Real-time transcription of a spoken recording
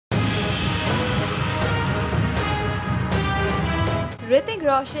Hrithik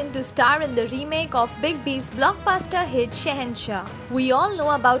Roshan to star in the remake of Big B's blockbuster hit Shahenshah. We all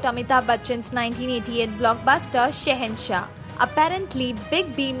know about Amitabh Bachchan's 1988 blockbuster Shahenshah. Apparently,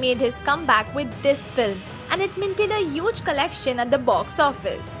 Big B made his comeback with this film, and it minted a huge collection at the box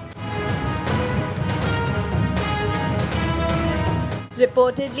office.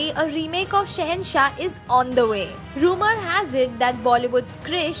 Reportedly, a remake of Shahenshah is on the way. Rumor has it that Bollywood's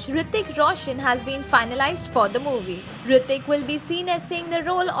Krish Hrithik Roshan has been finalized for the movie. Hrithik will be seen as saying the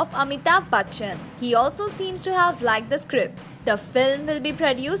role of Amitabh Bachchan. He also seems to have liked the script. The film will be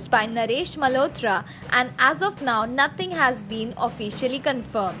produced by Naresh Malhotra, and as of now, nothing has been officially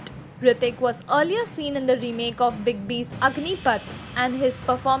confirmed. Hrithik was earlier seen in the remake of Big B's Agnipath, and his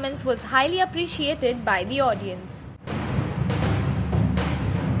performance was highly appreciated by the audience.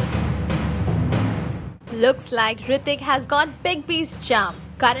 Looks like Hrithik has got Big B's charm.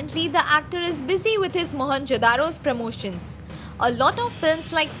 Currently, the actor is busy with his Mohenjo-daro's promotions. A lot of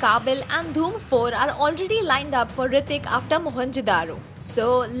films like Kabil and Dhoom 4 are already lined up for Hrithik after Mohenjo-daro.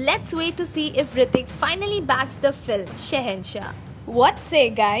 So, let's wait to see if Hrithik finally backs the film Shahenshah. What say,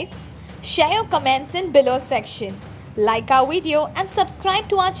 guys? Share your comments in below section. Like our video and subscribe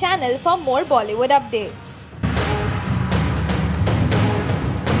to our channel for more Bollywood updates.